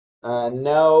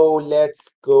Now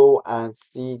let's go and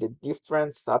see the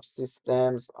different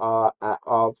subsystems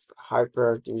of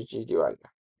HyperDbg debugger.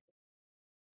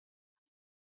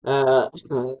 Uh,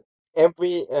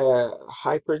 every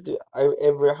HyperDbg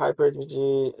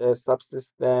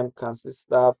subsystem consists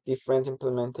of different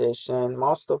implementation.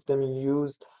 Most of them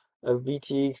use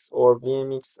VTX or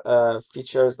VMX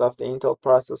features of the Intel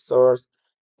processors,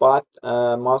 but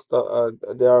most of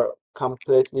they are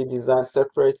completely designed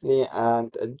separately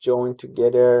and joined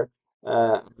together,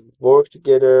 uh, work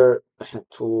together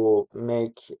to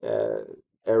make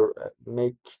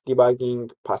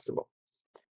debugging possible.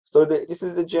 So this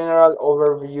is the general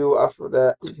overview of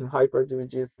the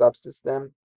HyperDbg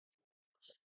subsystem.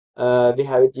 We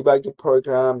have a debugging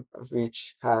program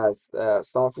which has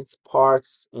some of its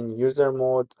parts in user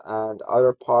mode and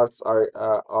other parts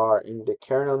are in the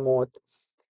kernel mode.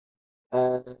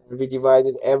 And we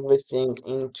divided everything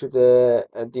into the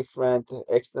different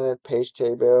extended page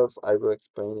tables. I will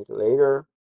explain it later.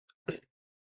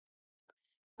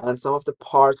 And some of the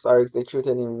parts are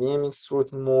executed in VMX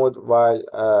root mode while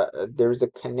there is a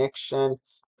connection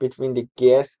between the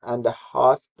guest and the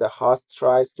host. The host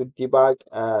tries to debug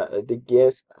the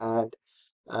guest, and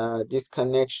this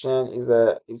connection is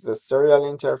a serial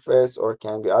interface or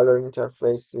can be other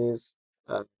interfaces.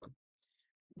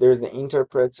 There's an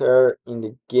interpreter in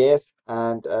the guest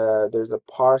and there's a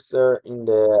parser in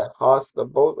the host.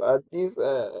 Both these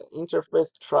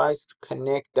interface tries to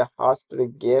connect the host to the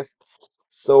guest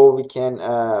so we can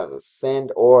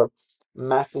send our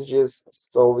messages,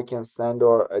 so we can send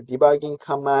our debugging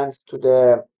commands to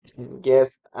the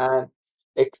guest, and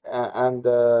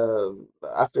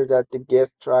after that the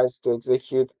guest tries to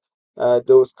execute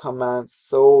those commands.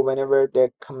 So whenever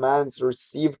the commands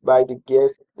received by the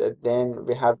guest, then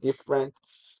we have different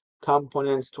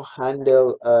components to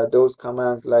handle those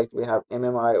commands, like we have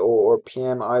MMIO or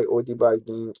PMIO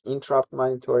debugging, interrupt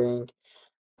monitoring,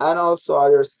 and also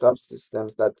other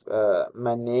subsystems that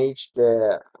manage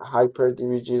the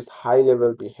HyperDbg's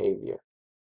high-level behavior.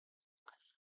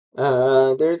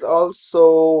 There's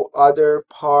also other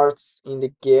parts in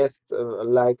the guest,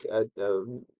 like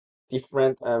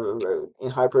different in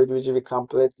HyperDbg we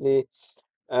completely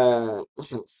uh,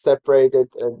 separated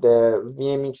the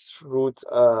VMX root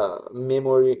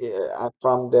memory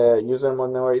from the user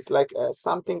mode memory. It's like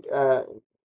something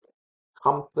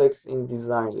complex in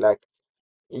design, like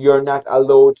you're not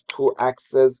allowed to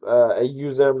access a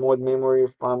user mode memory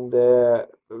from the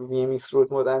VMX root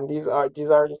mode, and these are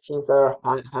the things that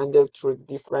are handled through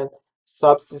different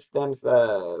subsystems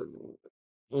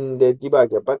in the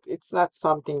debugger, but it's not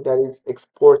something that is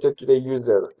exported to the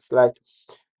user. It's like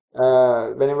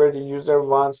whenever the user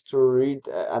wants to read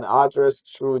an address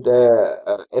through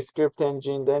the script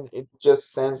engine, then it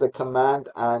just sends a command,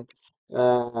 and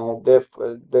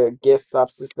the guest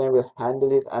subsystem will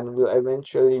handle it and will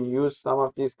eventually use some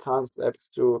of these concepts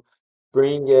to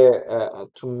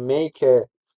to make a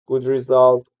good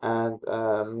result and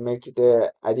make the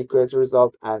adequate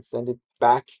result and send it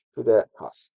back to the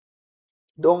host.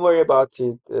 Don't worry about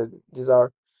it. These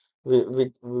are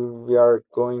we are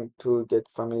going to get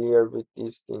familiar with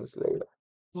these things later.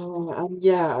 And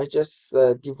yeah, I just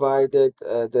divided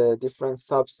the different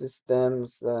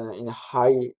subsystems in a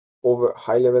high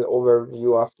level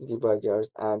overview of the debuggers,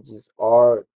 and these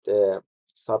are the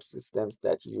subsystems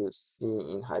that you see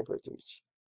in HyperDbg.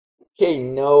 Okay,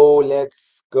 now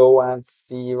let's go and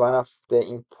see one of the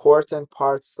important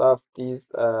parts of this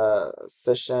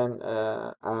session,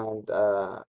 and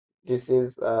this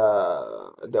is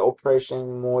the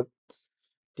operation mode,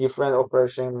 different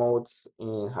operation modes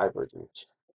in HyperDbg.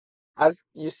 As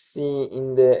you see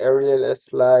in the earlier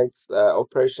slides,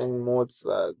 operation modes,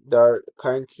 there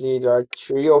are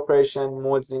three operation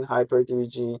modes in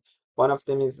HyperDbg. One of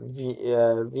them is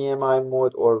VMI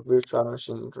mode or virtual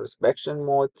machine introspection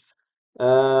mode.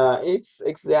 It's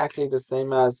exactly the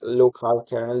same as local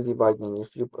kernel debugging.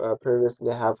 If you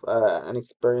previously have an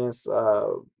experience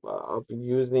of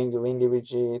using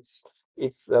WinDbg,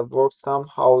 it's works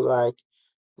somehow like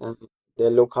uh, the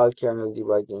local kernel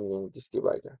debugging in this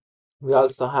debugger. We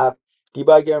also have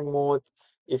debugger mode.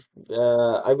 If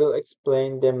I will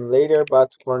explain them later,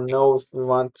 but for now, if we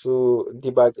want to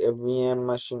debug a VM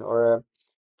machine or a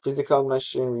physical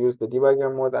machine, we use the debugger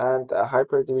mode, and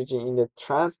HyperDbg in the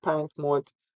transparent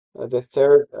mode, the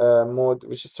third mode,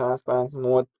 which is transparent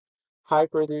mode.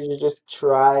 HyperDbg just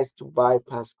tries to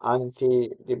bypass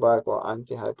anti-debug or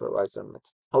anti-hypervisor mode.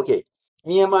 Okay,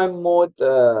 VMI mode,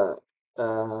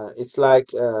 it's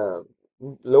like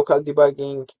local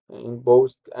debugging in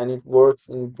both, and it works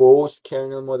in both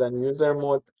kernel mode and user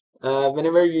mode.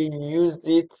 Whenever you use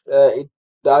it,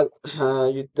 that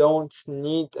you don't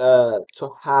need to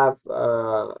have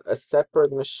a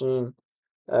separate machine,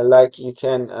 like you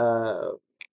can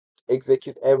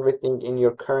execute everything in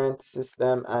your current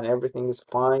system and everything is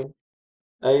fine.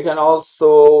 You can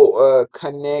also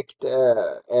connect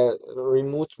a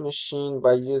remote machine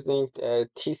by using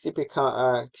TCP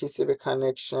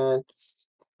connection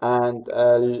and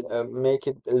make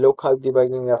it local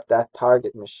debugging of that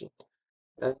target machine.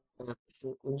 Uh,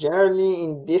 Generally,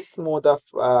 in this mode of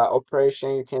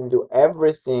operation, you can do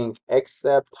everything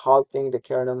except halting the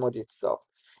kernel mode itself.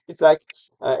 It's like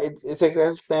it's exactly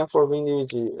the same for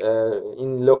WinDbg.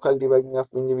 In local debugging of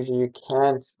WinDbg, you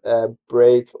can't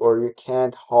break or you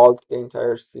can't halt the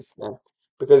entire system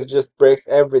because it just breaks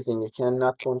everything. You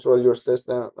cannot control your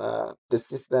system, the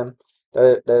system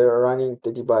that are running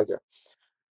the debugger.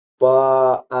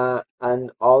 But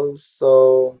and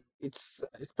also it's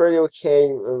pretty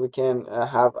okay. We can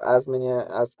have as many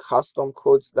as custom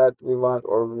codes that we want,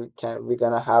 or we're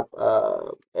gonna have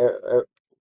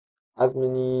as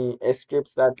many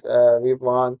scripts that we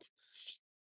want.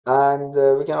 And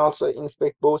we can also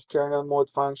inspect both kernel mode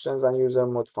functions and user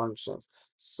mode functions.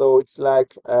 So it's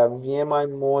like VMI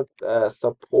mode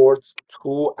supports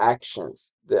two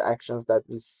actions, the actions that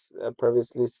we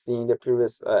previously see in the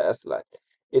previous slide.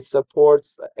 It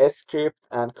supports script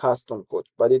and custom code,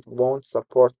 but it won't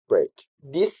support break.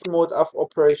 This mode of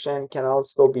operation can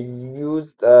also be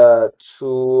used to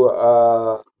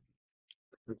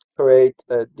create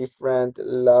different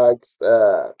logs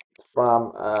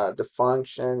from the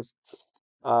functions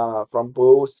from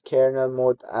both kernel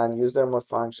mode and user mode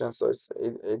functions. So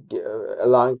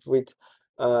aligned with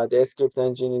the script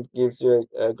engine. It gives you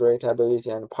a great ability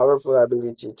and powerful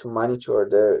ability to monitor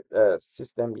the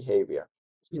system behavior.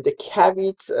 The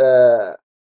caveat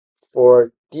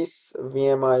for this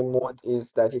VMI mode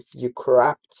is that if you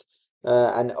corrupt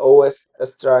an OS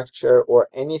structure or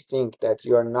anything that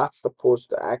you are not supposed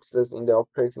to access in the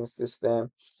operating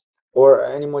system, or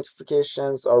any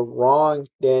modifications are wrong,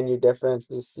 then you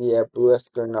definitely see a blue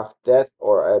screen of death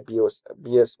or a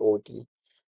BSOD,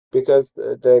 because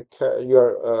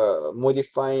you're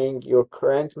modifying your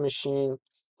current machine,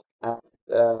 and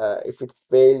if it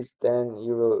fails, then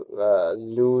you will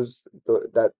lose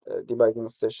that debugging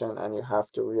session and you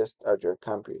have to restart your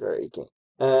computer again.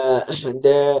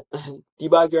 The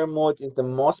debugger mode is the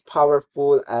most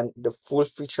powerful and the full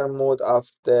feature mode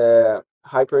of the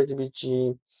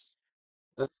HyperDbg.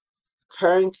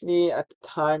 Currently, at the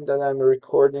time that I'm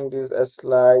recording these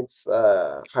slides,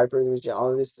 HyperDbg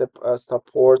only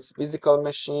supports physical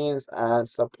machines and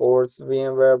supports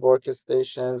VMware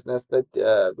workstations, nested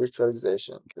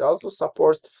virtualization. It also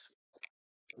supports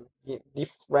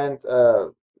different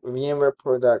VMware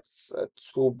products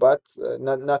too, but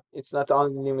not it's not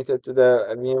only limited to the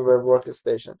VMware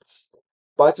workstation.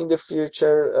 But in the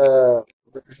future,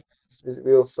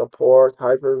 we will support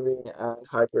Hyper-V and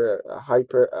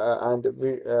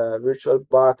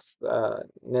VirtualBox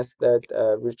nested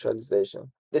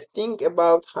virtualization. The thing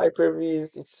about Hyper-V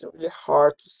is it's really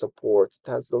hard to support.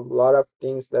 It has a lot of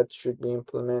things that should be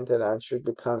implemented and should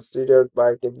be considered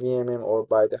by the VMM or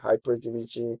by the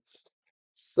HyperDbg.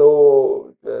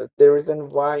 So the reason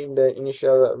why in the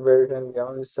initial version we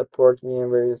only support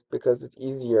VMware is because it's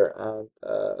easier, and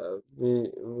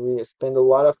we spend a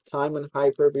lot of time on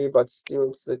Hyper-V, but still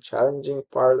it's the challenging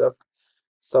part of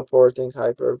supporting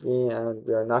Hyper-V, and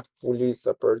we are not fully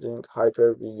supporting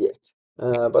Hyper-V yet.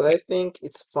 But I think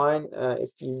it's fine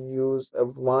if you use uh, a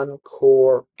one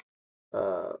core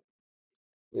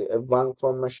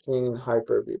machine in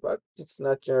Hyper-V, but it's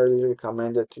not generally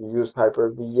recommended to use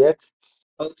Hyper-V yet.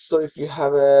 Also, if you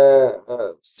have a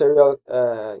serial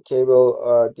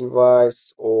cable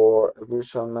device or a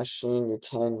virtual machine, you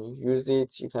can use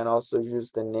it. You can also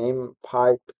use the name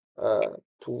pipe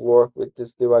to work with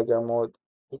this debugger mode.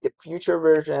 In the future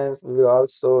versions, we will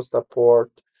also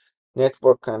support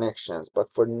network connections, but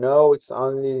for now, it's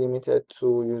only limited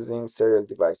to using serial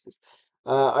devices.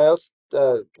 I also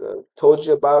told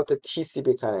you about the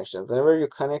TCP connections. Whenever you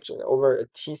connect over a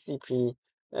TCP,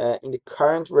 in the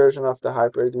current version of the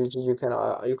HyperDbg, you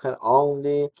can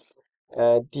only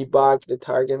debug the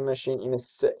target machine in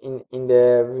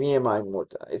the VMI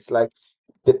mode. It's like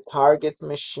the target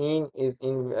machine is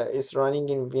running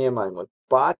in VMI mode,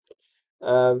 but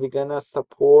we're gonna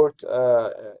support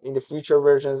in the future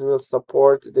versions. We'll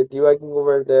support the debugging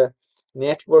over the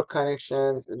network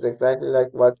connections. It's exactly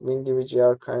like what WinDbg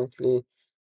are currently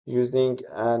using,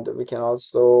 and we can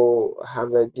also have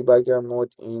a debugger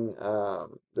mode in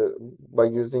by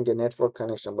using a network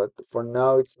connection, but for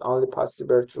now it's only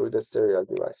possible through the serial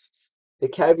devices. The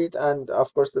caveat, and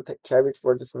of course the caveat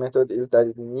for this method, is that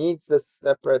it needs a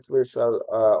separate virtual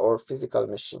or physical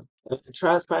machine.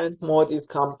 Transparent mode is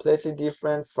completely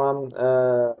different from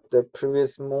the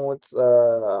previous mode.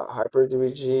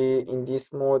 HyperDbg in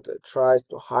this mode tries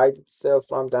to hide itself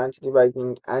from the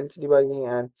anti-debugging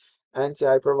and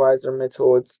anti-hypervisor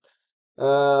methods.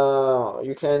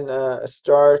 You can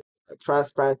start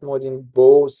transparent mode in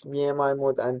both VMI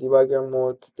mode and debugger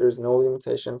mode. There's no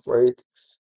limitation for it,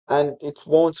 and it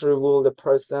won't reveal the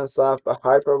presence of a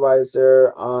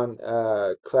hypervisor on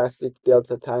classic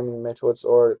delta timing methods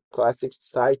or classic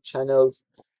side channels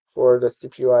for the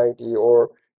CPU ID,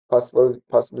 or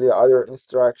possibly other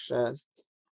instructions.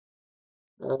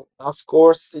 Of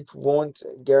course, it won't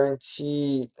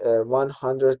guarantee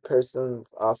 100%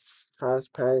 of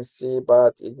transparency,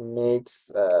 but it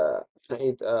makes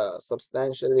it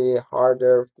substantially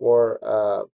harder for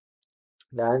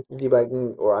the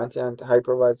anti-debugging or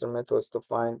anti-hypervisor methods to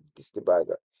find this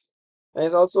debugger. And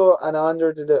it's also an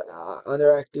under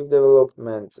active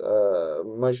development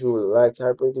module, like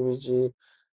HyperDbg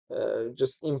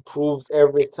just improves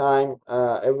every time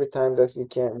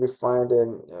that we find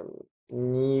a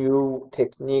new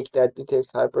technique that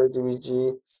detects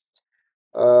HyperDbg.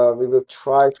 We will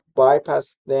try to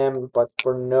bypass them, but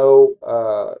for now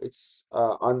it's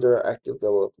under active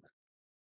development.